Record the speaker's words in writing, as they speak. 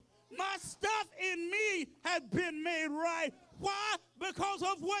stuff in me has been made right. Why? Because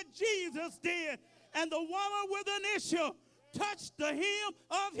of what Jesus did. And the woman with an issue touched the hem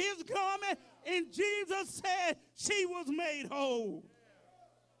of his garment, and Jesus said she was made whole.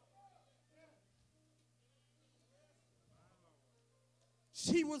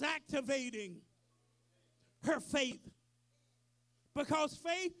 She was activating her faith, because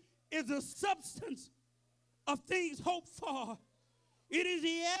faith is the substance of things hoped for. It is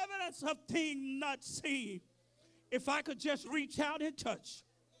the evidence of things not seen. If I could just reach out and touch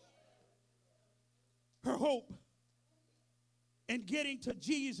her hope in getting to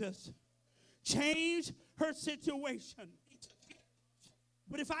Jesus, change her situation.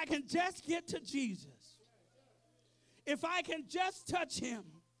 But if I can just get to Jesus, if I can just touch him,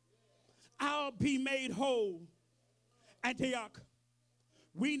 I'll be made whole. Antioch,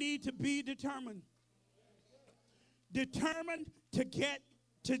 we need to be determined. Determined to get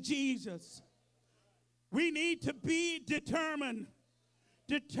to Jesus. We need to be determined.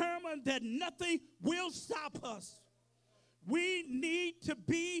 Determined that nothing will stop us. We need to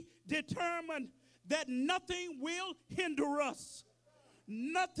be determined that nothing will hinder us.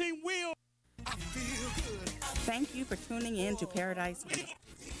 Nothing will. I feel good. Thank you for tuning in to Paradise Week.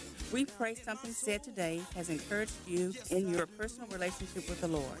 We pray something said today has encouraged you in your personal relationship with the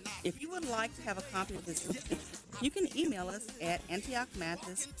Lord. If you would like to have a copy of this message, you can email us at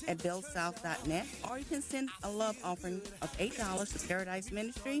antiochmathis@bellsouth.net, or you can send a love offering of $8 to Paradise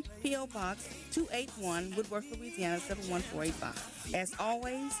Ministry, P.O. Box 281, Woodworth, Louisiana 71485. As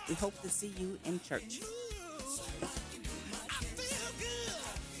always, we hope to see you in church.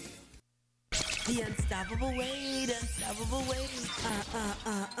 The unstoppable weight, unstoppable weight.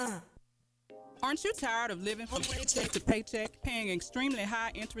 Aren't you tired of living from paycheck to paycheck, paying extremely high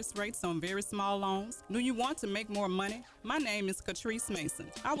interest rates on very small loans? Do you want to make more money? My name is Catrice Mason.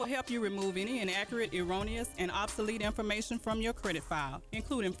 I will help you remove any inaccurate, erroneous, and obsolete information from your credit file,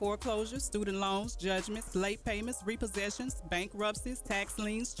 including foreclosures, student loans, judgments, late payments, repossessions, bankruptcies, tax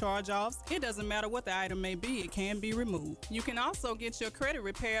liens, charge-offs. It doesn't matter what the item may be, it can be removed. You can also get your credit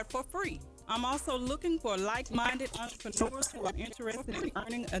repaired for free. I'm also looking for like-minded entrepreneurs who are interested in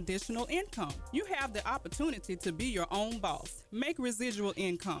earning additional income. You have the opportunity to be your own boss. Make residual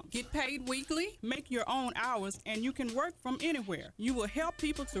income. Get paid weekly, make your own hours, and you can work from anywhere. You will help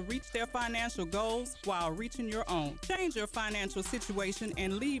people to reach their financial goals while reaching your own. Change your financial situation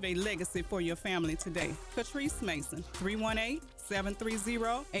and leave a legacy for your family today. Catrice Mason,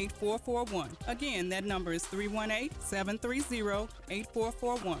 318-730-8441. Again, that number is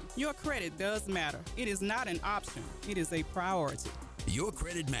 318-730-8441. Your credit does matter. It is not an option. It is a priority. Your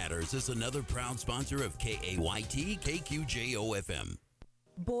Credit Matters is another proud sponsor of KAYT KQJO FM.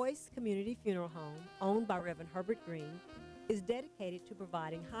 Boyce Community Funeral Home, owned by Reverend Herbert Green, is dedicated to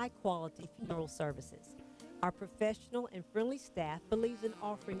providing high-quality funeral services. Our professional and friendly staff believes in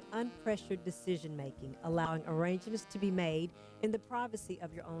offering unpressured decision-making, allowing arrangements to be made in the privacy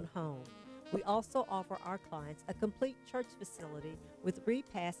of your own home. We also offer our clients a complete church facility with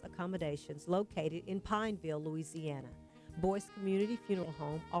repass accommodations located in Pineville, Louisiana. Boyce Community Funeral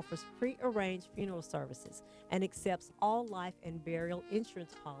Home offers pre-arranged funeral services and accepts all life and burial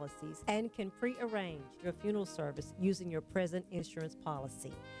insurance policies and can pre-arrange your funeral service using your present insurance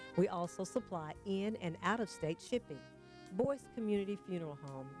policy. We also supply in- and out-of-state shipping. Boyce Community Funeral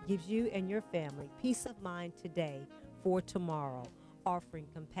Home gives you and your family peace of mind today for tomorrow, offering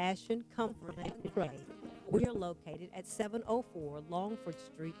compassion, comfort, and praise. We are located at 704 Longford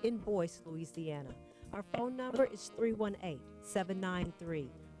Street in Boyce, Louisiana. Our phone number is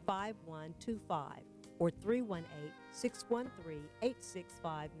 318-793-5125 or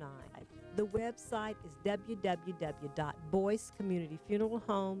 318-613-8659. The website is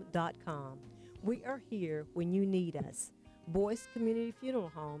www.boycecommunityfuneralhome.com. We are here when you need us. Boyce Community Funeral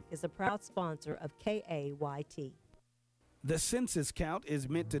Home is a proud sponsor of KAYT. The census count is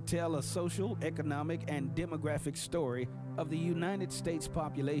meant to tell a social, economic, and demographic story of the United States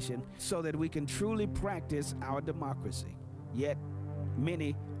population so that we can truly practice our democracy. Yet,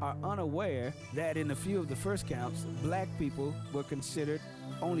 many are unaware that in a few of the first counts, black people were considered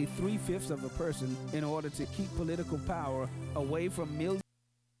only 3/5 of a person in order to keep political power away from millions.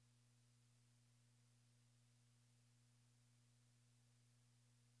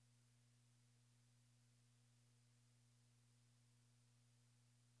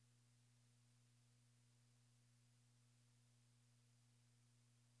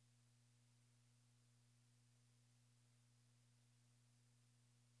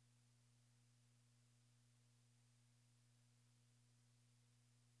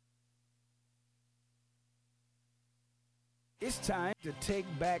 It's time to take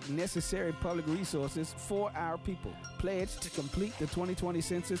back necessary public resources for our people. Pledge to complete the 2020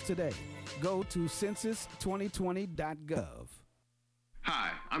 census today. Go to census2020.gov.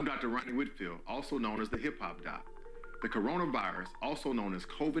 Hi, I'm Dr. Ronnie Whitfield, also known as the Hip Hop Doc. The coronavirus, also known as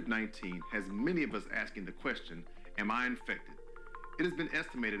COVID-19, has many of us asking the question, am I infected? It has been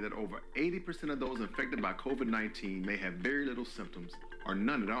estimated that over 80% of those infected by COVID-19 may have very little symptoms or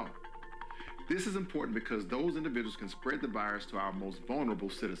none at all. This is important because those individuals can spread the virus to our most vulnerable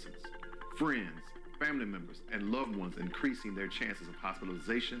citizens, friends, family members, and loved ones, increasing their chances of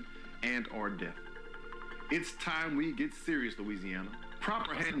hospitalization and or death. It's time we get serious, Louisiana.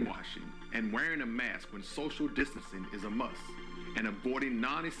 Proper hand washing and wearing a mask when social distancing is a must. And avoiding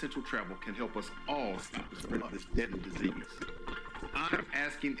non-essential travel can help us all stop the spread of this deadly disease. I'm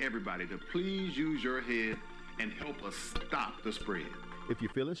asking everybody to please use your head and help us stop the spread. If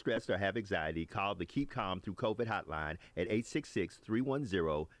you're feeling stressed or have anxiety, call the Keep Calm Through COVID hotline at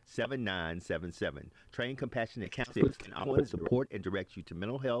 866-310-7977. Trained compassionate counselors can always support and direct you to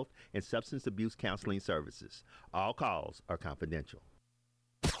mental health and substance abuse counseling services. All calls are confidential.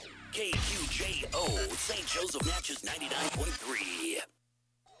 KQJO, St. Joseph Natchez 99.3.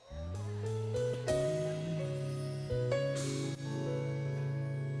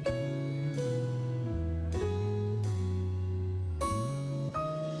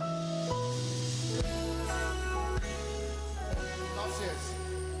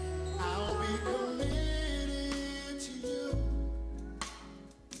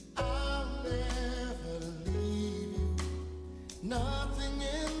 Nothing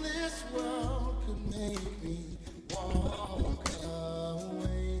in this world could make me walk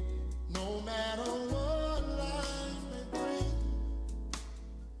away. No matter what life may bring,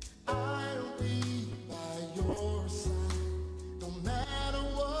 I'll be by your side. No matter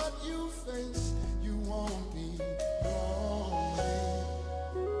what you face, you won't be lonely.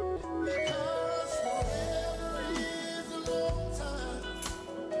 Because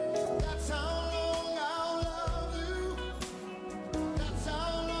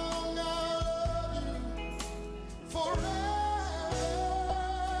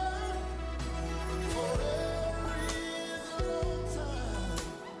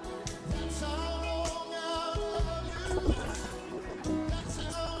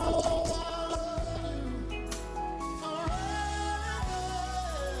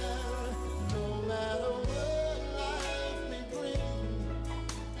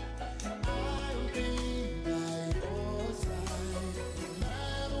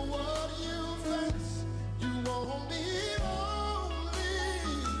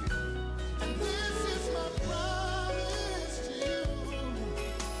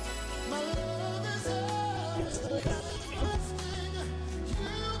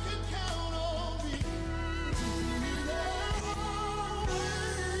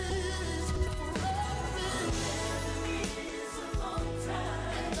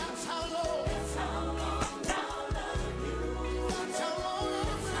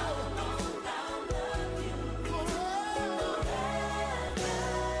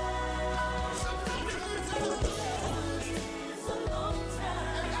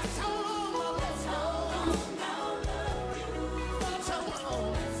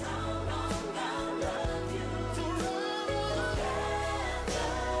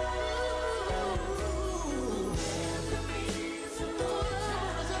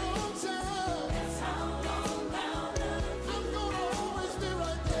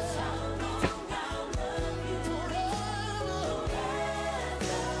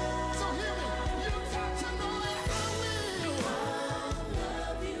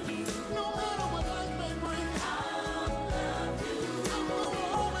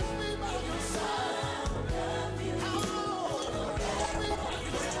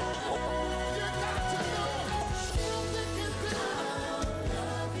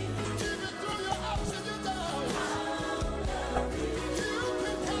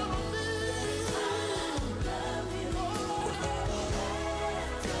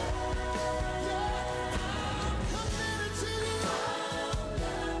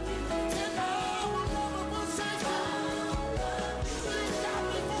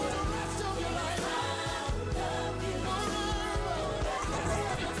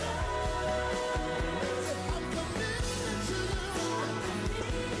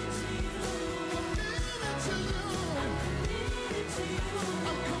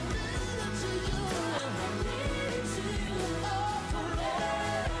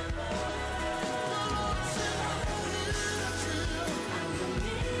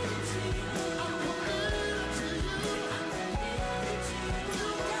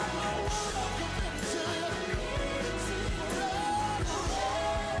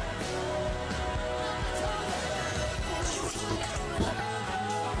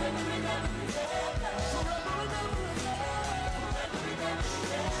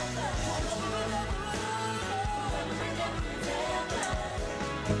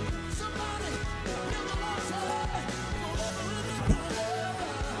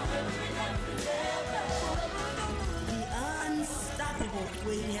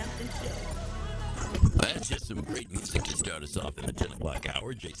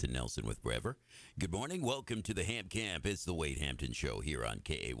hour. Jason Nelson with Brever. Good morning. Welcome to the Ham Camp. It's the Wade Hampton Show here on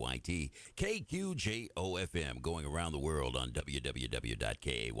KAYT, KQJOFM, going around the world on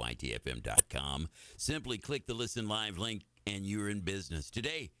www.kaytfm.com. Simply click the Listen Live link and you're in business.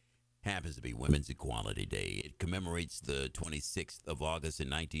 Today happens to be Women's Equality Day. It commemorates the 26th of August in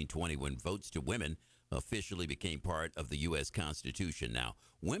 1920 when votes to women officially became part of the U.S. Constitution. Now,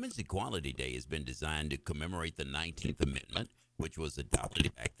 Women's Equality Day has been designed to commemorate the 19th Amendment, which was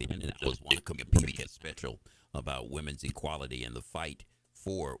adopted back then, and I was one of the special about women's equality and the fight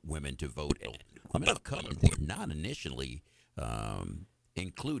for women to vote. I mean, they were not initially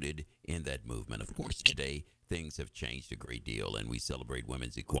included in that movement. Of course, today things have changed a great deal, and we celebrate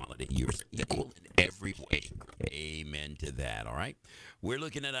women's equality. You're equal in every way. Amen to that, all right? We're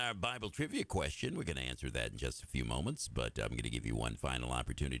looking at our Bible trivia question. We're going to answer that in just a few moments, but I'm going to give you one final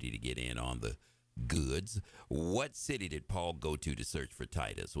opportunity to get in on the goods. What city did Paul go to search for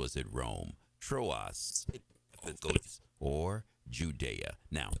Titus? Was it Rome, Troas, or Judea?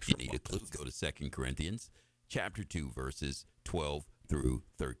 Now, if you need a clue, go to 2 Corinthians chapter 2, verses 12 through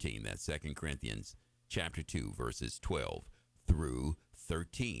 13. That's 2 Corinthians chapter 2, verses 12 through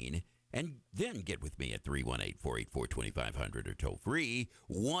 13. And then get with me at 318-484-2500 or toll free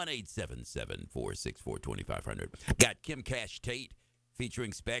 1-877-464-2500. Got Kim Cash Tate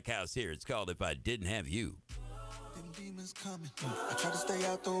featuring Spec House here. It's called If I Didn't Have You. Them demons coming. I try to stay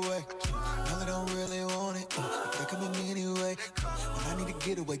out the way. No, I don't really want it. They coming anyway. When I need to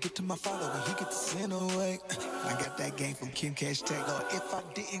get away, get to my father when he gets sin away. I got that game from Kim Cash Tag. Lord, if I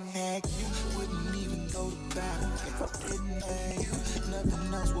didn't have you, wouldn't even go to battle. If I didn't have you,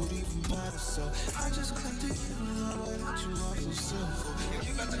 nothing else would even matter. So I just cling to you. Lord, without you, I'm so simple.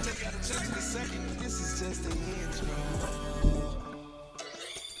 You about to take out a chance in a second. This is just the intro.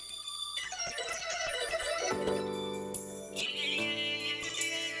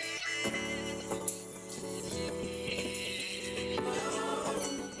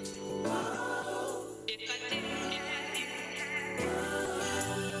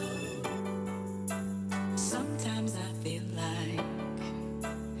 Sometimes I feel like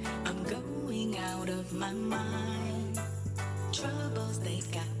I'm going out of my mind. Troubles, they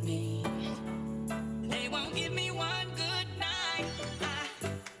got me. They won't give me one good night. I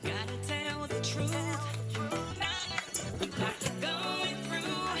gotta tell the truth. Not going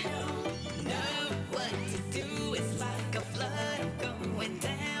through. Know what to do. It's like a flood going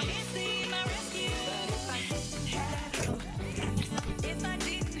down. Can't see my rescue. But if I didn't have you, if I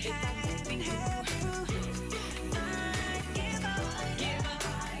didn't have you, I'd give up,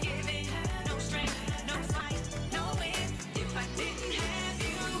 give in, no strength, no fight, no win. If I didn't have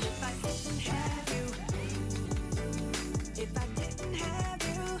you, if I didn't have you, if I didn't have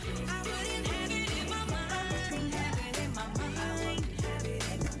you, I wouldn't have it in my mind, have it in my mind.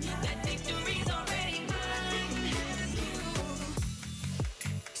 That victory's already mine.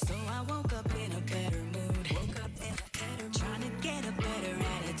 So I woke up in a better mood, trying to get a better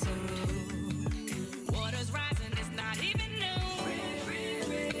attitude. Water's rising, it's not even new.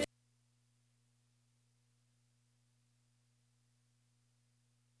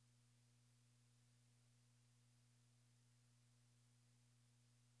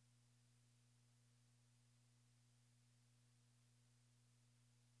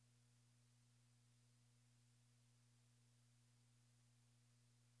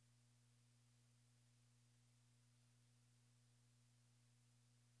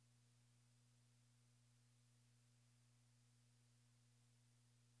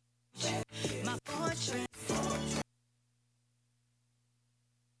 My fortress.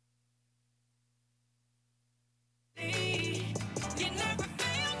 You never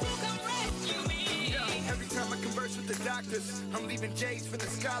fail to come rescue me. Every time I converse with the doctors, I'm leaving J's for the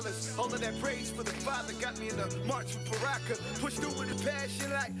scholars. All of that praise for the Father got me in the march for Baraka. Push through with a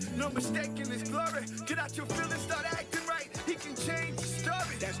passion like no mistake in His glory. Get out your feelings, start acting right. He can change the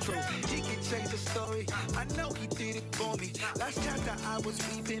story. That's true. He can change the story. I know He did it for me. Last chapter I was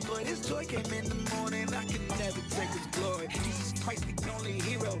weeping, but His joy came in the morning. I can never take His glory. Jesus Christ, the only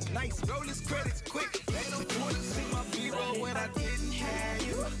hero. Nice, roll His credits quick. They don't want to see my hero when I didn't have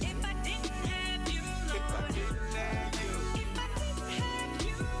you. If I didn't have you, If I didn't have you. if I didn't have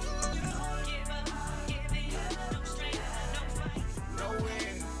you, give up, give in, no strength, no fight, No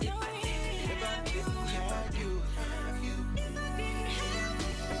way. no win. If I didn't have you. If I didn't have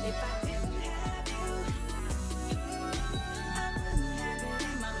you, if I didn't have you, I wouldn't have it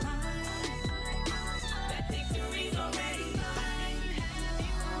in my mind. That victory's already mine.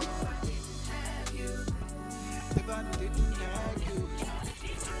 Have you, If I didn't have you.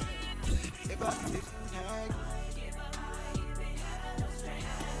 If I didn't have you.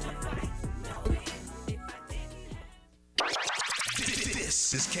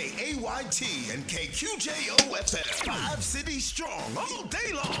 This is KAYT and KQJO-FM. 5 cities strong all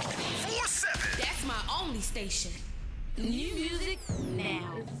day long. 4-7. That's my only station. New music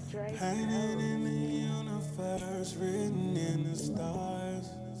now. Painted in the universe, written in the stars,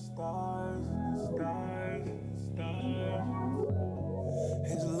 stars, stars, stars.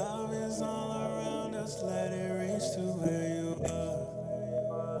 His love is all around us, let it reach to where you are.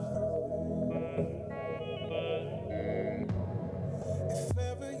 If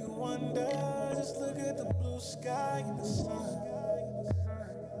ever you wonder, just look at the blue sky and the sun.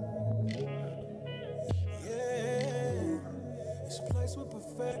 Yeah, it's placed with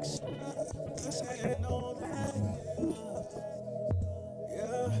perfection. And all that,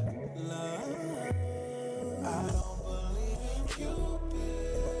 yeah, love. I don't believe in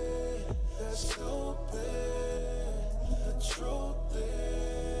Cupid, that's stupid. The truth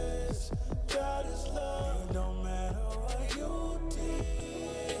is, God is love. It don't matter what you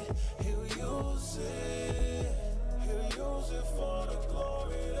did, He'll use it. He'll use it for the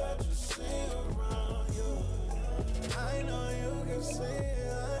glory that you see around you. I know you can see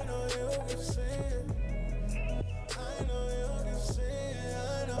it, I know you can see it. I know you can see it,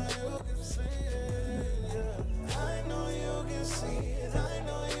 I know you can see it, yeah. I know you can see it, I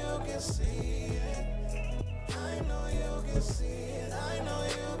know you can see it. I know you can see it, I know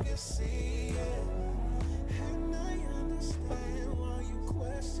you can see it. And I understand why you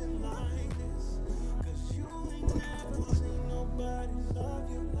question like this, 'cause you ain't never seen nobody love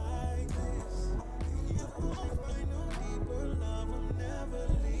you like this. You won't find no deeper love, will never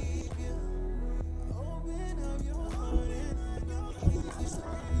leave you. Open up your heart and I know you see.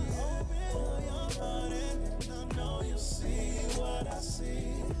 Open up your heart and I know you see what I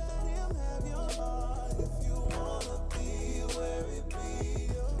see. Let Him have your heart if you wanna be where it be.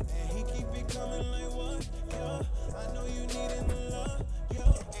 And He keep it coming like what? Yeah, I know you needin' the love.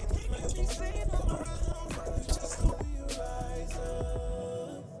 Yeah, like we say no around, just open your eyes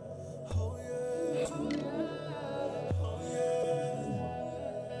up. Oh yeah, oh yeah,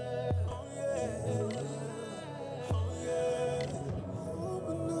 oh yeah, oh yeah.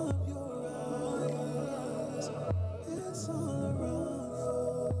 Open up your eyes, it's all around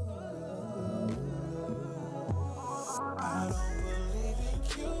you. I don't believe in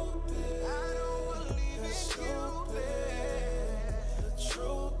Cupid, I don't believe in Cupid. The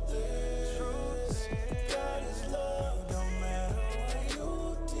truth is, God is love. It don't matter what you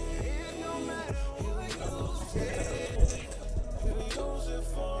did, it don't matter what you did. He'll use it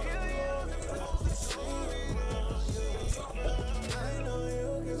for the glory of the glory around you. I know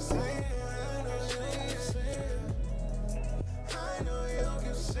you can see it, I know you can see it. I know you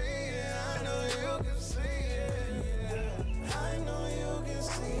can see it, I know you can see it, yeah. I know you can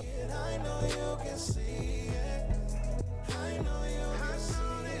see it, I know you can see it. I know you can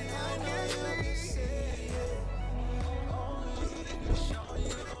see it, I know you can see it. Only He can show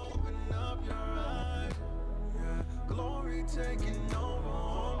you, open up your eyes. Yeah. Glory taking over,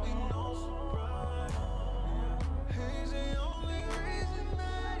 won't be no surprise. He's the only reason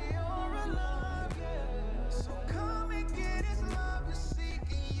that you're alive, yeah. So come and get His love, you're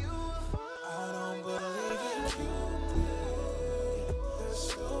seeking you. I don't believe in Cupid, that's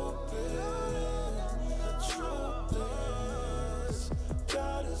stupid. The truth is,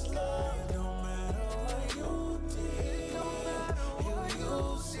 God is love. It don't matter what you did, He'll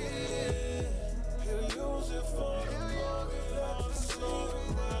use it. He'll use it for the glory that you see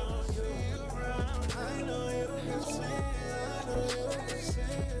around you. I know you can see it, I know you can see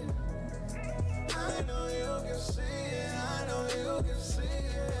it. I know you can see it, I know you can see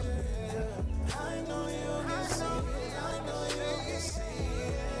it. I know you can see it, I know you can see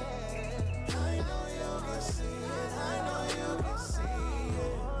it. I know you can see it, I know you can see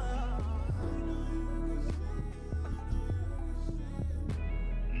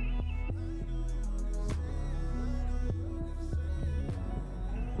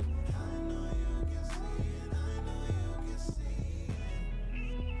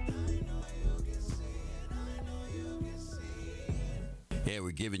it. Yeah,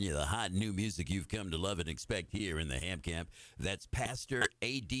 we're giving you the hot new music you've come to love and expect here in the Ham Camp. That's Pastor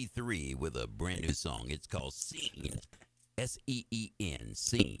AD3 with a brand new song. It's called Seen. S-E-E-N,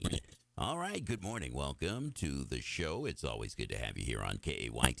 Seen. All right, good morning. Welcome to the show. It's always good to have you here on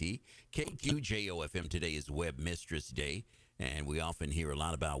KAYT. KQJO-FM. Today is Web Mistress Day, and we often hear a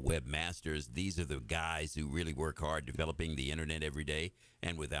lot about webmasters. These are the guys who really work hard developing the internet every day,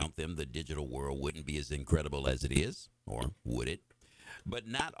 and without them, the digital world wouldn't be as incredible as it is, or would it? But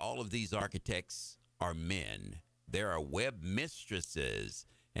not all of these architects are men. There are web mistresses,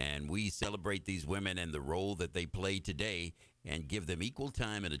 and we celebrate these women and the role that they play today and give them equal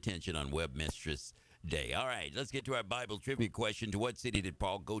time and attention on Webmistress Day. All right, let's get to our Bible trivia question. To what city did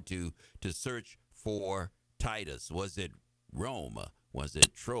Paul go to search for Titus? Was it Rome? Was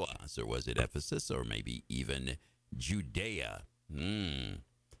it Troas? Or was it Ephesus? Or maybe even Judea? 2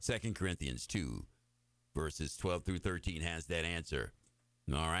 Corinthians 2, verses 12 through 13 has that answer.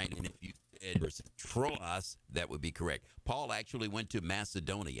 All right, and if you said versus Troas, that would be correct. Paul actually went to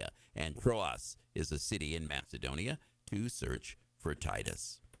Macedonia, and Troas is a city in Macedonia, to search for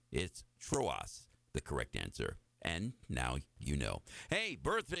Titus. It's Troas, the correct answer. And now you know. Hey,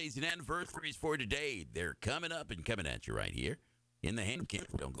 birthdays and anniversaries for today. They're coming up and coming at you right here in the hand camp.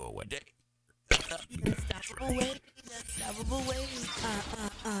 Don't go away.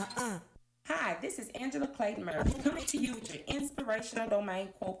 Hi, this is Angela Clayton Murray coming to you with your inspirational domain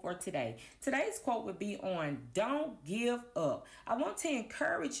quote for today. Today's quote would be on Don't Give Up. I want to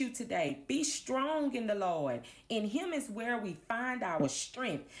encourage you today. Be strong in the Lord. In Him is where we find our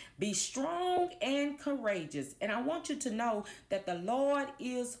strength. Be strong and courageous. And I want you to know that the Lord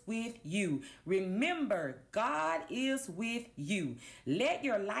is with you. Remember, God is with you. Let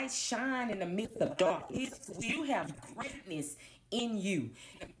your light shine in the midst of darkness. You have greatness in you.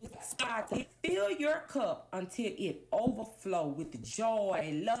 God, fill your cup until it overflow with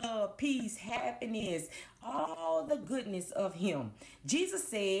joy, love, peace, happiness, all the goodness of Him. Jesus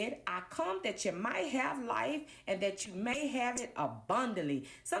said, I come that you might have life and that you may have it abundantly.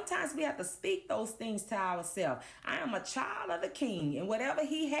 Sometimes we have to speak those things to ourselves. I am a child of the King, and whatever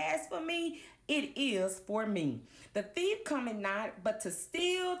He has for me, it is for me. The thief cometh not, but to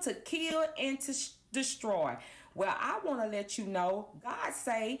steal, to kill, and to destroy. Well, I want to let you know, God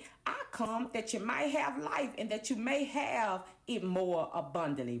say, I come that you might have life and that you may have it more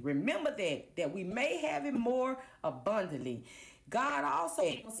abundantly. Remember that we may have it more abundantly. God also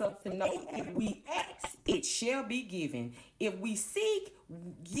wants us to know if we ask, it shall be given. If we seek,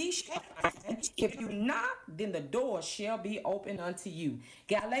 ye shall find. If you knock, then the door shall be open unto you.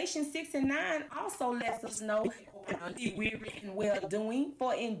 Galatians 6 and 9 also lets us know, be weary and well doing,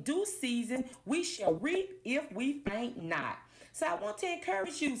 for in due season we shall reap if we faint not. So I want to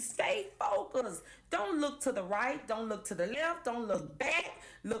encourage you, stay focused. Don't look to the right, don't look to the left, don't look back,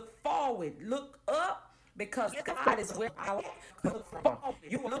 look forward, look up. Because God is where I look from.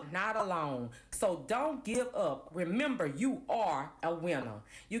 You look not alone. So don't give up. Remember, you are a winner.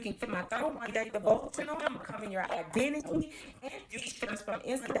 You can get my 31-day devotional, Becoming Your Identity, and features from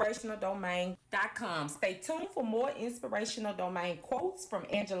inspirationaldomain.com. Stay tuned for more inspirational domain quotes from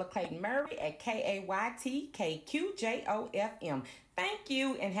Angela Clayton Murray at KAYTKQJOFM. Thank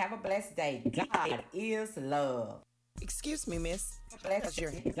you and have a blessed day. God is love. Excuse me, miss. Because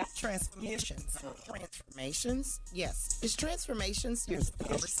your transformations. Transformations? Yes. It's Transformations. You're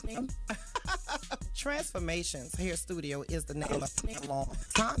listening. Transformations Hair Studio is the name of salon.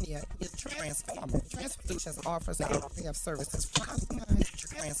 Tanya is Transformer. Transformations offers a variety of services from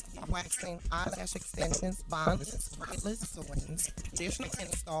waxing, eyelash extensions, bonders, braids, sew-ins, additional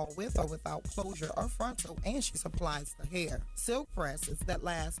install with or without closure or frontal, and she supplies the hair. Silk presses that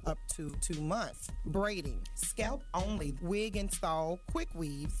last up to 2 months. Braiding, scalp only, wig install, quick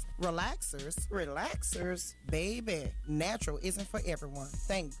weaves, relaxers, baby. Natural isn't for everyone.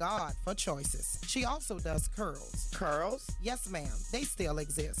 Thank God for choices. She also does curls. Yes, ma'am. They still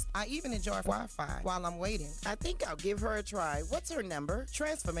exist. I even enjoy Wi-Fi while I'm waiting. I think I'll give her a try. What's her number?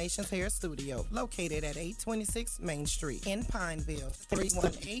 Transformations Hair Studio, located at 826 Main Street in Pineville.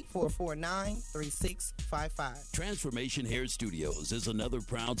 318-449-3655. Transformation Hair Studios is another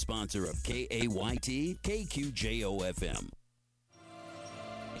proud sponsor of KAYT KQJOFM.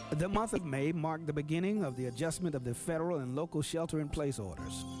 The month of May marked the beginning of the adjustment of the federal and local shelter-in-place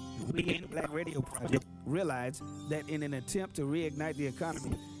orders. We in the Black Radio Project realized that in an attempt to reignite the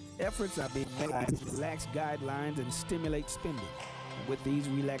economy, efforts are being made to relax guidelines and stimulate spending. With these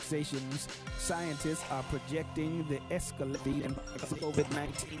relaxations, scientists are projecting the escalating in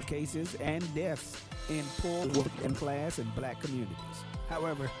COVID-19 cases and deaths in poor, working class, and black communities.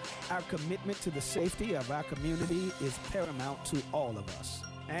 However, our commitment to the safety of our community is paramount to all of us.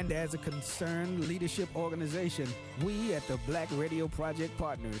 And as a concerned leadership organization, we at the Black Radio Project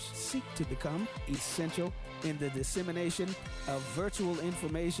Partners seek to become essential in the dissemination of virtual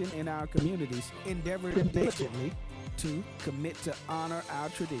information in our communities, endeavoring diligently to commit to honor our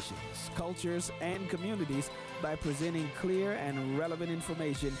traditions, cultures, and communities by presenting clear and relevant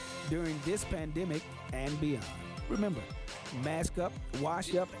information during this pandemic and beyond. Remember, mask up,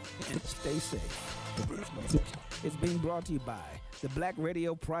 wash up, and stay safe. It's being brought to you by the Black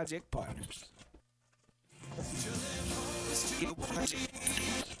Radio Project Partners.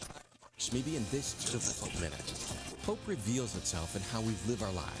 maybe in this difficult minute. Hope reveals itself in how we live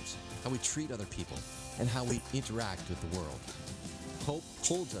our lives, how we treat other people, and how we interact with the world. Hope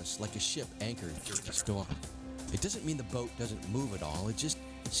holds us like a ship anchored during a storm. It doesn't mean the boat doesn't move at all, it just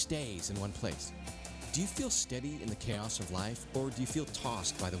stays in one place. Do you feel steady in the chaos of life, or do you feel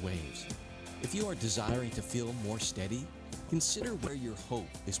tossed by the waves? If you are desiring to feel more steady, consider where your hope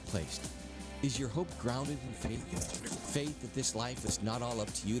is placed. Is your hope grounded in faith? Faith that this life is not all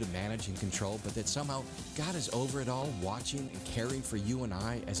up to you to manage and control, but that somehow God is over it all, watching and caring for you and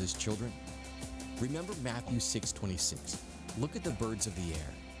I as his children? Remember Matthew 6:26. Look at the birds of the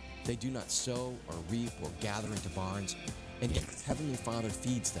air. They do not sow or reap or gather into barns, and yet your heavenly Father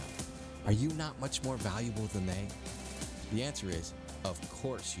feeds them. Are you not much more valuable than they? The answer is, of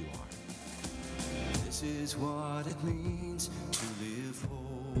course you are. This is what it means to live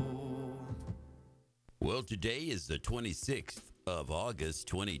whole. Well, today is the 26th of August,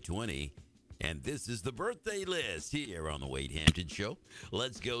 2020, and this is the birthday list here on the Wade Hampton Show.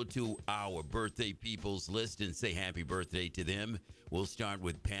 Let's go to our birthday people's list and say happy birthday to them. We'll start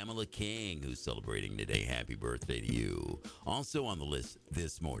with Pamela King, who's celebrating today. Happy birthday to you. Also on the list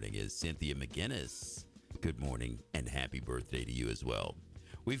this morning is Cynthia McGinnis. Good morning and happy birthday to you as well.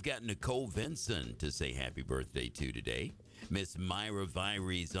 We've got Nicole Vinson to say happy birthday to today. Miss Myra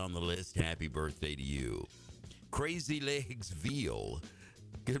Viries on the list. Happy birthday to you. Crazy Legs Veal.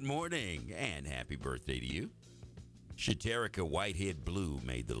 Good morning and happy birthday to you. Shaterica Whitehead Blue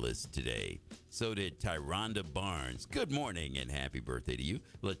made the list today. So did Tyronda Barnes. Good morning and happy birthday to you.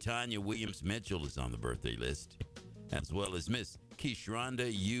 LaTanya Williams Mitchell is on the birthday list, as well as Miss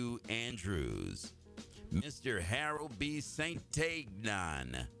Kishronda U. Andrews. Mr. Harold B. St.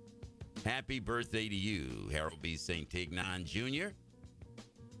 Tignan. Happy birthday to you, Harold B. St. Tignan Jr.,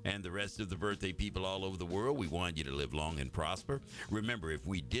 and the rest of the birthday people all over the world. We want you to live long and prosper. Remember, if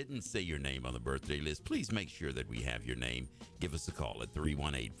we didn't say your name on the birthday list, please make sure that we have your name. Give us a call at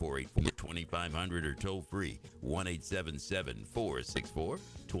 318-484-2500 or toll free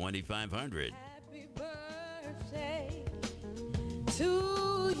 1-877-464-2500. Happy birthday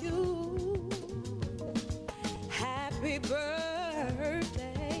to you. Happy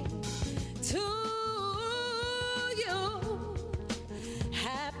birthday to you.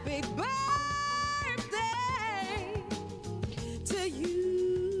 Happy birthday to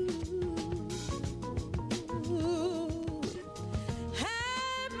you.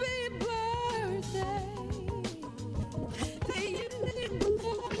 Happy birthday to you.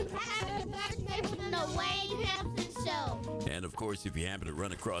 Happy birthday from the Wade Hampton Show. And of course, if you happen to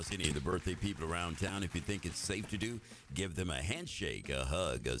run across any of the birthday people around town, if you think it's safe to do, give them a handshake, a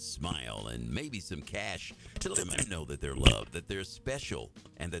hug, a smile, and maybe some cash to let them know that they're loved, that they're special,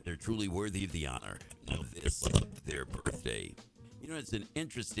 and that they're truly worthy of the honor of their birthday. You know, it's an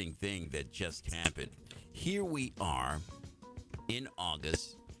interesting thing that just happened. Here we are in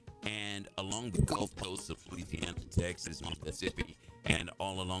August, and along the Gulf Coast of Louisiana, Texas, Mississippi, and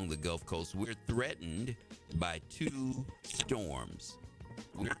all along the Gulf Coast, we're threatened by two storms.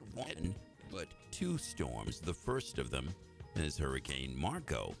 We're not one, but two storms. The first of them is Hurricane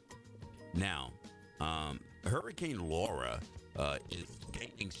Marco. Now, Hurricane Laura is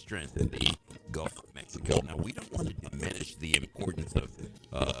gaining strength in the Gulf of Mexico. Now, we don't want to diminish the importance of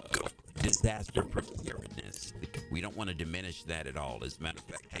disaster preparedness. We don't want to diminish that at all. As a matter of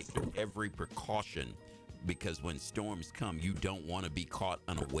fact, take every precaution, because when storms come, you don't want to be caught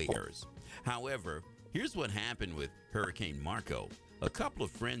unawares. However, here's what happened with Hurricane Marco. A couple of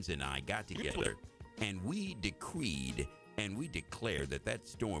friends and I got together, and we decreed and we declared that that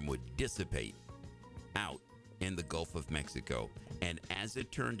storm would dissipate out in the Gulf of Mexico. And as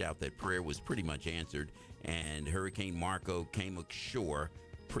it turned out, that prayer was pretty much answered, and Hurricane Marco came ashore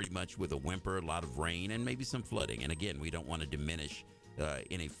pretty much with a whimper, a lot of rain, and maybe some flooding. And again, we don't want to diminish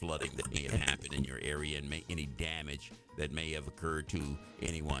any flooding that may have happened in your area and any damage that may have occurred to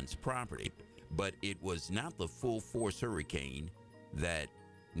anyone's property. But it was not the full force hurricane that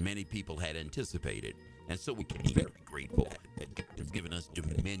many people had anticipated. And so we're very grateful that God has given us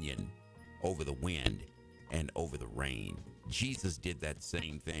dominion over the wind and over the rain. Jesus did that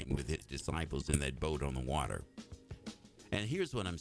same thing with his disciples in that boat on the water. And here's what I'm